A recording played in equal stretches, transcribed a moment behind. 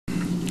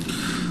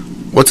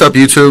What's up,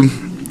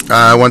 YouTube?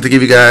 I want to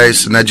give you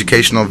guys an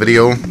educational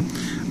video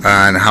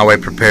on how I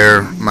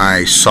prepare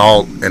my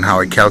salt and how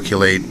I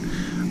calculate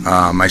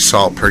my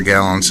salt per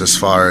gallons as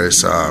far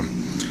as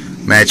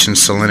matching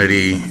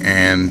salinity,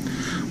 and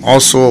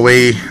also a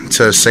way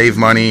to save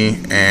money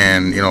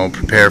and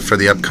prepare for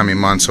the upcoming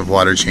months of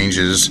water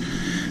changes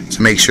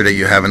to make sure that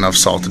you have enough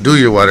salt to do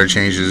your water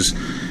changes,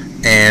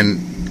 and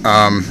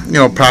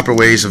proper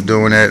ways of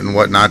doing it and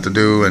what not to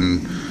do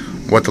and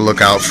what to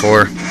look out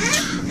for.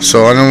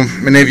 So I know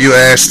many of you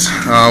asked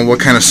what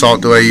kind of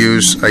salt do I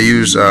use. I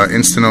use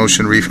Instant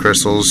Ocean Reef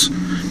Crystals.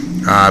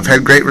 I've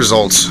had great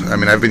results. I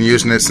mean, I've been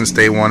using it since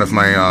day one of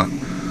my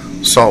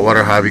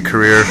saltwater hobby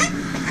career.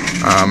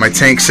 My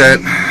tank's at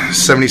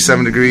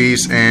 77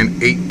 degrees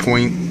and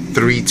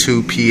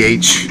 8.32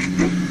 pH.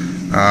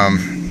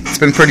 It's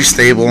been pretty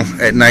stable.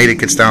 At night it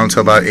gets down to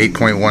about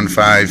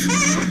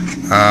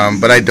 8.15.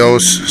 But I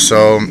dose,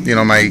 so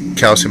my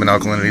calcium and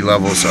alkalinity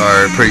levels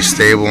are pretty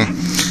stable.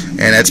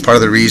 And that's part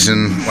of the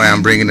reason why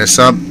I'm bringing this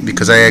up,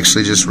 because I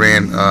actually just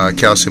ran a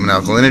calcium and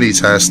alkalinity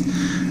test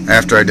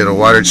after I did a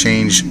water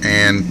change,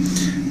 and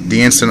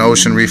the Instant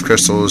Ocean Reef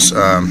Crystals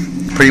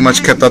pretty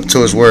much kept up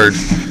to his word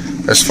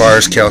as far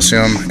as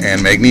calcium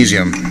and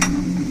magnesium.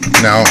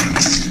 Now,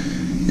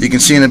 you can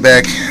see in the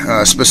back,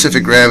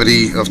 specific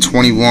gravity of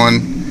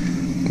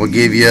 21 will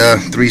give you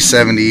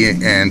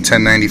 370 and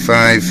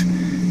 1095,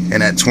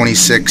 and at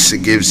 26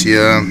 it gives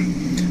you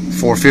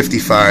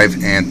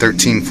 455 and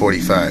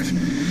 1345.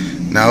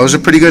 Now, those are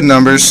pretty good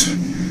numbers,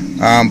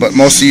 but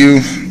most of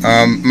you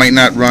might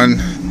not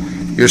run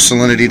your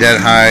salinity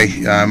that high.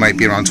 It might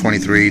be around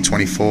 23,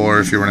 24.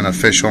 If you're running a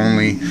fish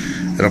only,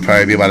 it'll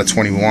probably be about a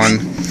 21.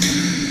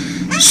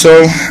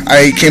 So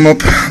I came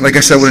up, like I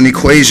said, with an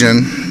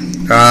equation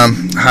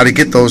how to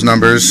get those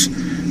numbers,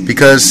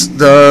 because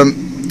the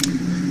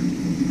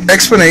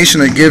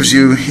explanation it gives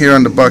you here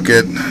on the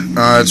bucket,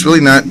 it's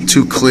really not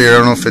too clear. I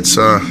don't know if it's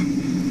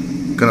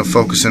going to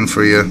focus in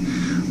for you.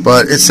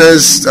 But it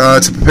says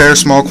to prepare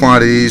small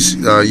quantities,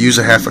 use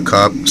a half a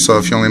cup. So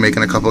if you're only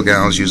making a couple of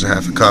gallons, use a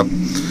half a cup.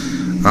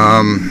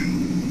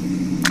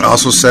 It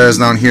also says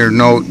down here,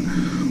 note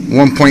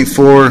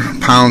 1.4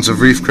 pounds of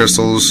reef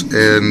crystals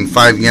in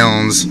 5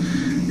 gallons.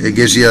 It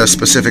gives you a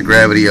specific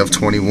gravity of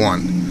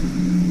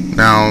 21.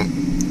 Now,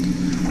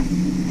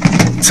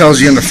 it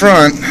tells you in the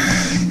front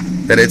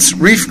that it's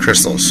reef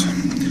crystals.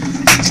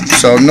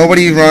 So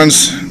nobody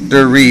runs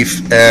their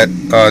reef at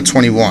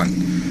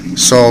 21.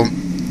 So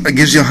it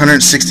gives you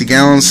 160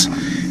 gallons,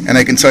 and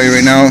I can tell you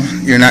right now,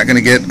 you're not going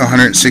to get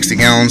 160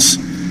 gallons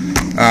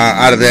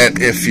out of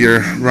that if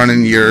you're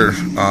running your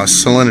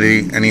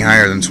salinity any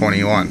higher than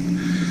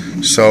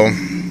 21. So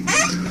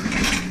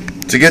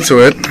to get to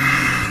it,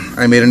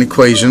 I made an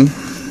equation.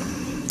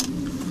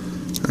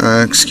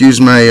 Excuse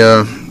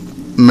my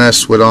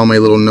mess with all my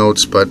little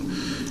notes, but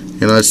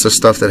it's the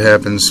stuff that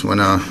happens when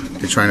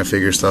you're trying to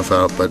figure stuff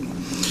out. But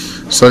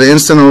so the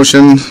Instant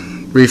Ocean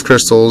Reef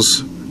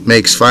Crystals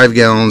makes 5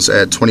 gallons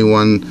at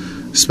 21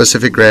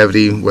 specific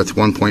gravity with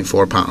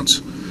 1.4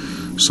 pounds.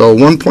 So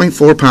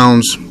 1.4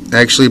 pounds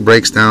actually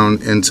breaks down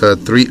into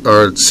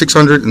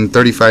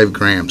 635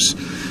 grams.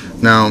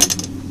 Now,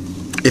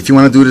 if you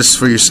want to do this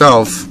for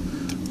yourself,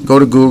 go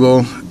to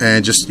Google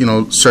and just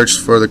search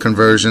for the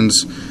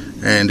conversions,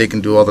 and they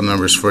can do all the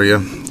numbers for you.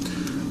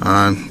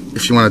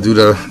 If you want to do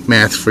the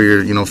math for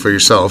for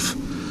yourself.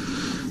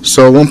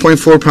 So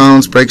 1.4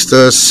 pounds breaks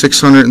to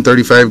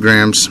 635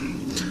 grams.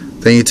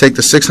 Then you take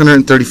the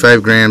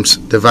 635 grams,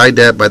 divide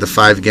that by the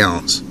 5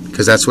 gallons,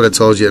 because that's what it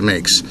tells you it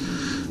makes.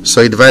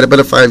 So you divide it by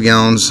the 5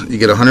 gallons, you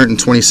get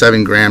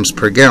 127 grams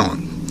per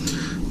gallon.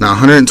 Now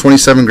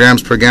 127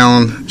 grams per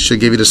gallon should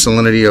give you the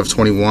salinity of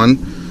 21.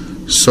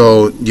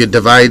 So you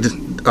divide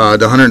the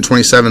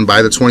 127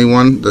 by the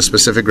 21, the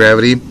specific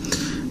gravity,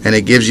 and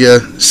it gives you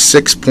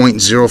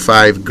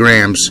 6.05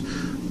 grams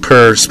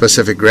per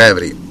specific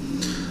gravity.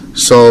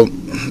 So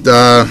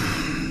the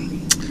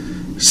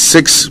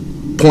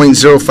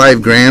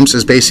 6.05 grams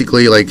is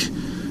basically like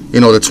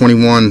the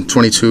 21,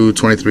 22,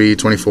 23,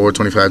 24,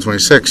 25,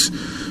 26.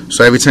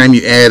 So every time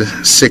you add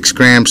 6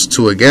 grams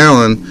to a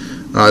gallon,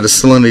 the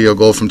salinity will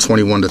go from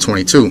 21 to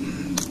 22.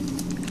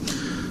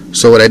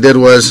 So what I did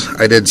was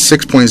I did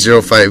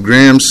 6.05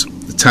 grams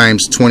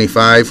times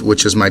 25,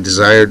 which is my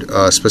desired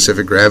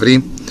specific gravity,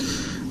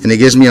 and it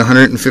gives me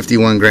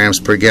 151 grams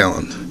per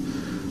gallon.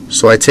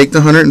 So I take the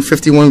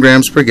 151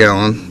 grams per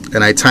gallon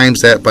and I times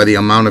that by the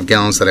amount of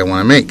gallons that I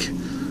want to make.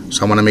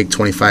 So I want to make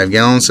 25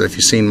 gallons. If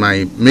you've seen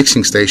my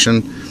mixing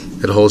station,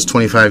 it holds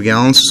 25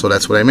 gallons, so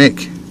that's what I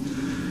make.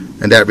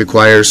 And that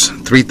requires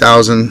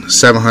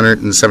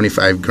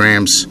 3,775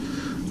 grams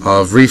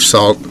of reef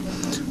salt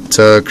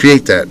to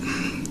create that.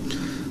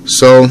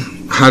 So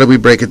how do we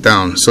break it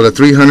down? So the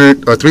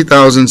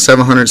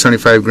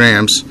 3,775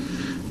 grams,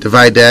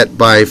 divide that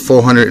by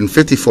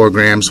 454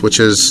 grams, which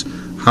is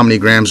how many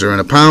grams are in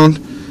a pound.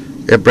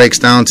 It breaks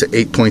down to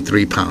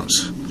 8.3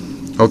 pounds.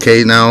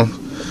 Okay, now,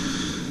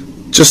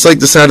 just like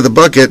the side of the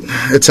bucket,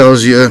 it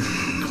tells you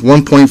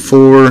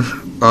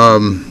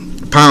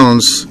 1.4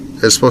 pounds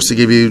is supposed to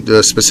give you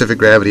the specific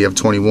gravity of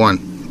 21.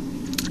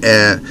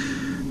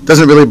 And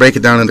doesn't really break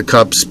it down into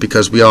cups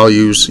because we all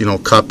use, you know,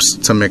 cups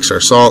to mix our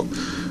salt.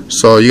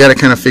 So you got to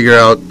kind of figure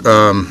out,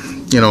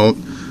 you know,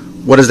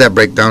 what does that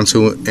break down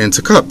to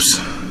into cups.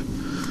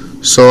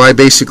 So I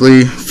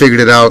basically figured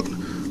it out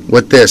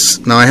with this.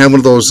 Now I have one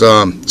of those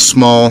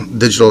small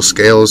digital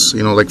scales,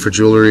 you know, like for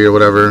jewelry or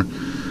whatever.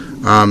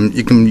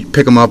 You can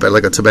pick them up at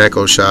like a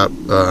tobacco shop.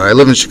 I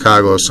live in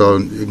Chicago, so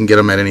you can get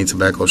them at any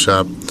tobacco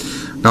shop.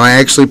 Now I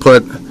actually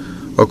put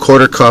a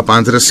quarter cup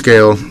onto the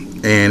scale,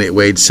 and it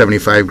weighed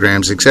 75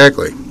 grams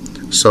exactly.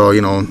 So,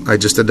 you know, I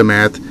just did the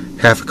math.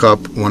 Half a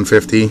cup,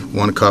 150,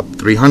 1 cup,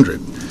 300.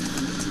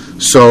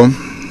 So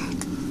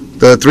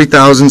the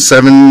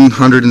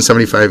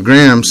 3,775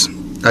 grams,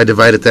 I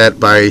divided that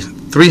by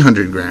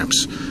 300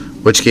 grams,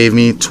 which gave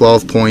me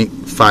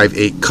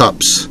 12.58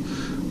 cups,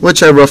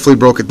 which I roughly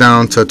broke it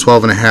down to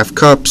 12.5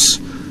 cups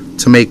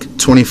to make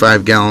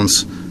 25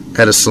 gallons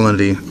at a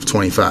salinity of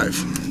 25.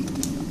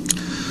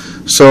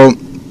 So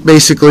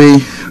basically,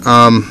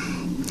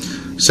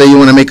 say you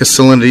want to make a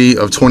salinity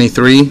of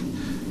 23,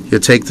 you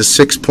take the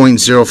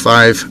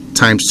 6.05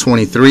 times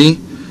 23,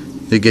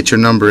 you get your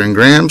number in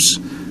grams,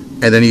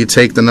 and then you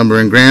take the number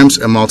in grams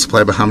and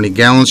multiply by how many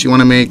gallons you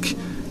want to make,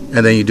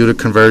 and then you do the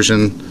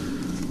conversion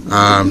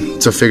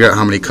to figure out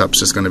how many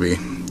cups it's going to be.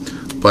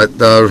 But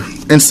the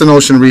Instant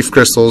Ocean Reef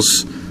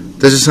Crystals,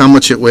 this is how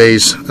much it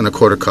weighs in a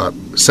quarter cup,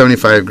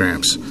 75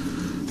 grams.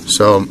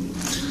 So,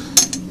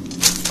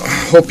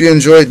 hope you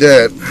enjoyed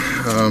that.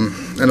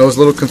 I know it was a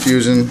little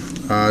confusing.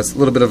 It's a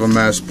little bit of a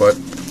mess, but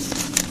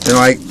you know,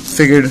 I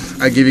figured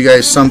I'd give you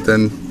guys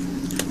something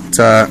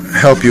to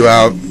help you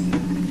out.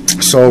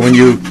 So when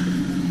you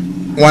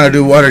want to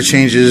do water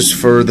changes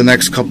for the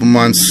next couple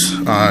months,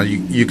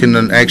 you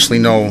can actually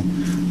know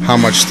how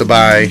much to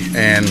buy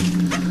and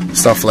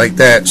stuff like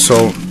that.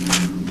 So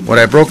what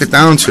I broke it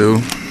down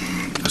to,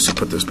 let's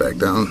put this back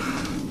down.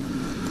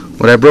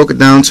 What I broke it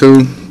down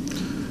to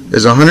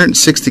is a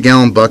 160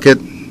 gallon bucket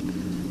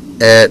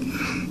at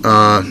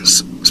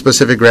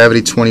specific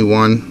gravity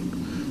 21.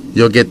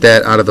 You'll get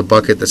that out of the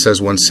bucket that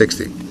says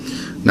 160.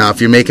 Now if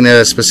you're making it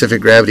at a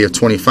specific gravity of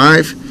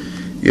 25,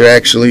 you're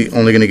actually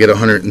only going to get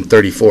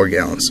 134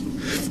 gallons.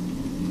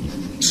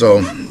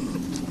 So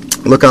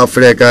look out for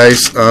that,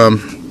 guys.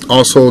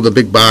 Also, the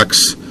big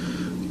box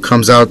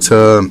comes out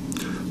to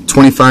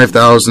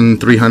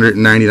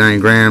 25,399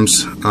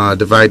 grams.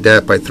 Divide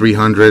that by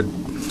 300,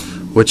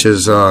 which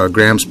is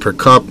grams per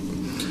cup.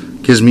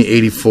 Gives me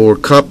 84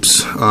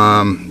 cups,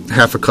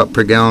 half a cup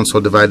per gallon, so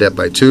divide that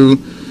by 2.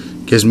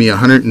 Gives me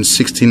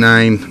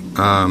 169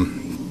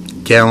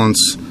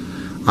 gallons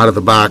out of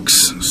the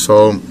box.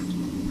 So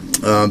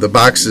the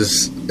box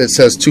it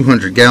says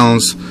 200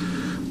 gallons,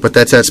 but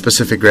that's at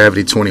specific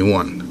gravity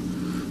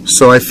 21.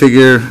 So I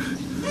figure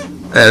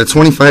at a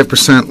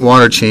 25%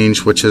 water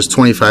change, which is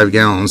 25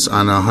 gallons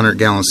on a 100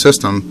 gallon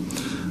system,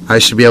 I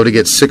should be able to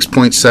get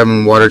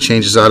 6.7 water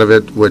changes out of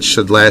it, which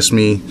should last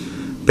me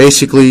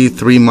basically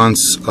 3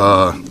 months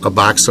a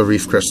box of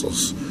reef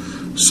crystals.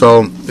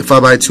 So if I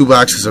buy 2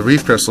 boxes of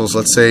reef crystals,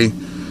 let's say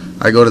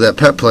I go to that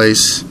pet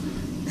place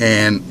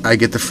and I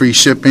get the free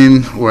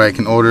shipping where I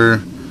can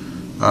order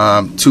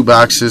 2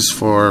 boxes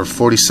for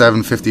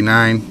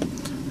 $47.59,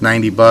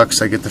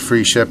 $90. I get the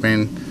free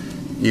shipping.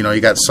 You know,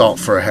 you got salt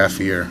for a half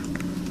a year.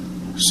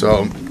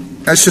 So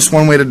that's just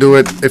one way to do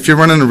it. If you're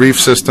running a reef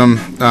system,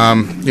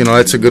 you know,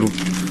 that's a good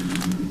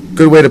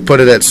way to put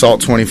it at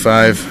salt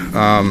 25.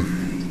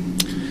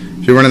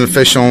 If you're running the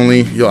fish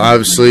only, you'll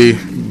obviously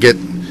get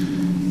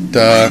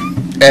the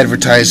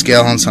advertised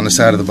gallons on the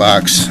side of the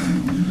box.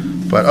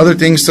 But other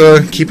things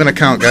to keep in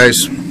account,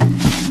 guys.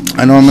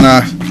 I know I'm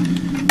gonna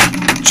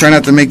try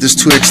not to make this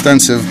too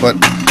extensive, but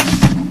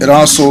it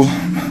also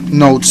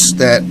notes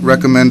that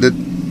recommended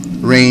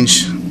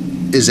range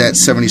is at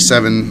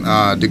 77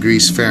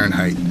 degrees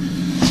Fahrenheit.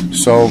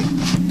 So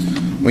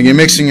when you're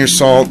mixing your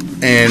salt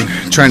and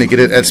trying to get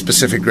it at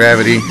specific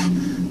gravity,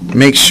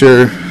 make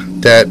sure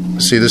that,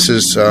 see, this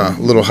is a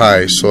little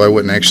high, so I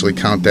wouldn't actually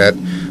count that,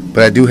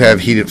 but I do have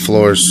heated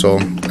floors, so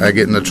I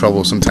get into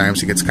trouble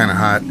sometimes. It gets kind of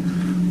hot.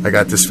 I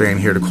got this fan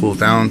here to cool it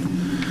down.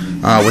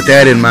 With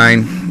that in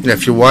mind,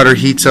 if your water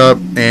heats up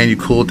and you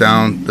cool it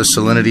down, the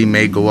salinity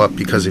may go up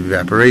because of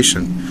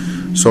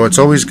evaporation. So it's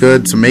always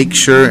good to make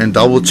sure and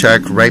double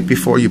check right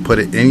before you put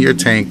it in your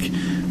tank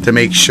to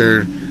make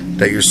sure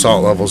that your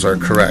salt levels are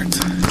correct.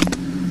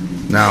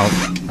 Now,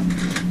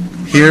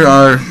 here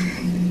are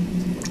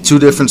 2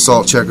 different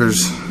salt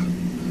checkers,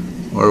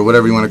 or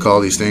whatever you want to call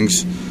these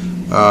things.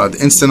 The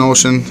Instant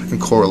Ocean and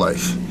Core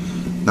Life.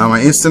 Now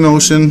my Instant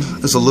Ocean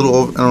is a little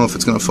over, I don't know if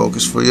it's going to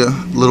focus for you,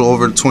 a little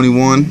over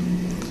 21,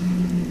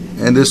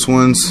 and this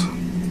one's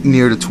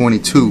near to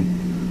 22.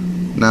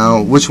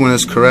 Now which one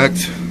is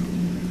correct?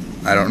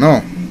 I don't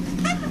know.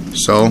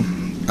 So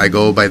I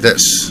go by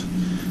this.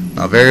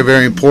 Now very,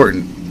 very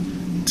important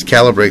to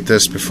calibrate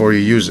this before you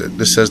use it.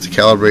 This says to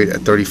calibrate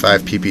at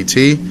 35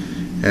 ppt,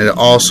 and it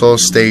also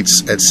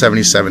states at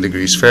 77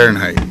 degrees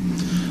Fahrenheit.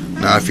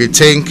 Now if your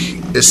tank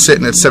is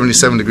sitting at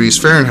 77 degrees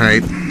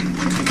Fahrenheit,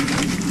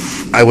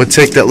 I would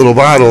take that little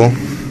bottle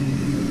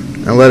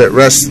and let it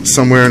rest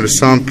somewhere in the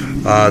sump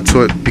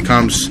till it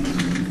becomes,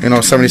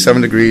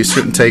 77 degrees.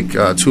 Shouldn't take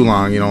too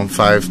long,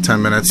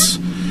 5-10 minutes,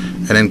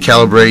 and then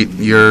calibrate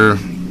your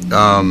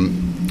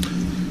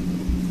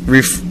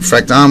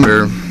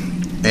refractometer,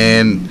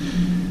 and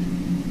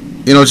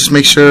just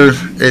make sure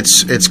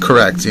it's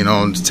correct.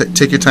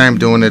 Take your time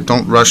doing it.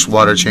 Don't rush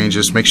water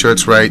changes. Make sure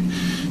it's right.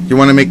 You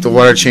want to make the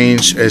water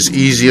change as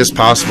easy as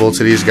possible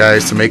to these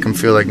guys to make them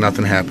feel like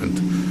nothing happened.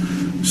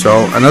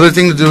 So another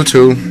thing to do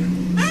too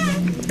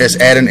is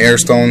add an air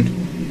stone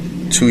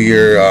to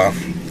your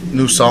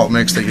new salt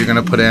mix that you're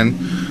going to put in.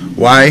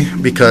 Why?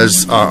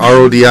 Because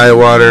RODI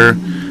water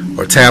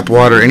or tap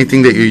water,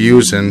 anything that you're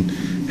using,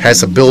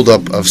 has a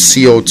buildup of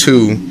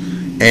CO2,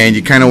 and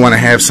you kind of want to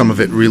have some of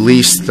it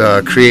released,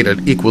 create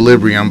an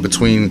equilibrium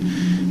between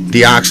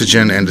the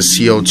oxygen and the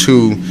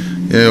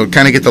CO2. It'll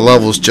kind of get the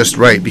levels just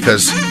right,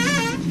 because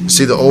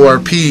see the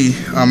ORP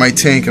on my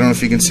tank, I don't know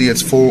if you can see,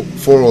 it's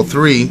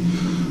 403.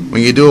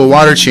 When you do a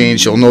water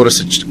change, you'll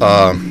notice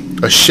a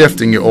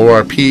shift in your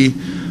ORP.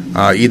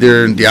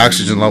 Either the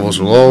oxygen levels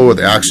were low or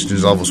the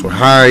oxygen levels were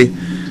high,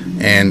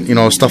 and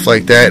stuff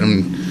like that.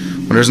 And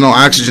when there's no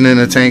oxygen in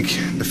the tank,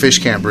 the fish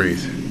can't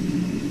breathe.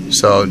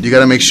 So you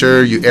got to make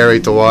sure you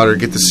aerate the water,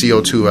 get the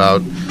CO2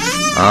 out.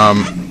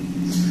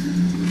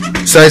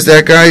 Besides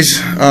that, guys,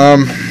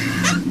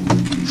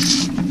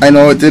 I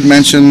know it did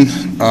mention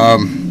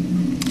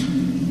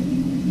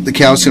the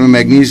calcium and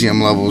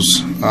magnesium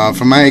levels.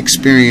 From my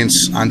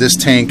experience on this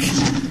tank,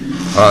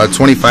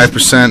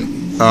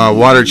 25%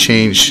 water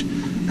change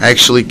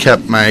actually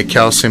kept my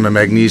calcium and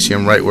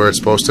magnesium right where it's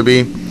supposed to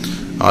be.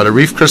 The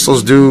reef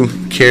crystals do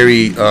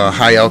carry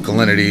high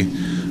alkalinity,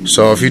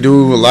 so if you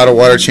do a lot of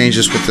water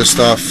changes with this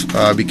stuff,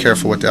 be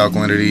careful with the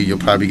alkalinity. You'll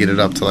probably get it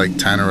up to like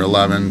 10 or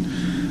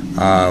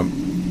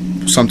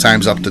 11,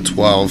 sometimes up to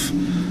 12,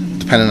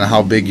 depending on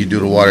how big you do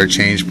the water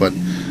change. But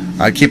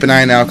keep an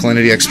eye on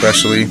alkalinity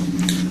especially.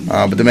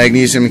 But the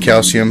magnesium and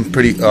calcium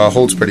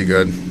holds pretty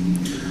good.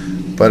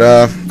 But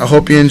I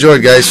hope you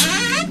enjoyed, guys.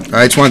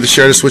 I just wanted to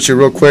share this with you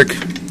real quick,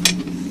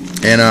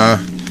 and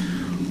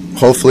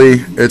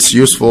hopefully it's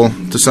useful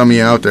to some of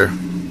you out there.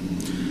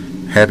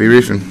 Happy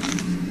reefing.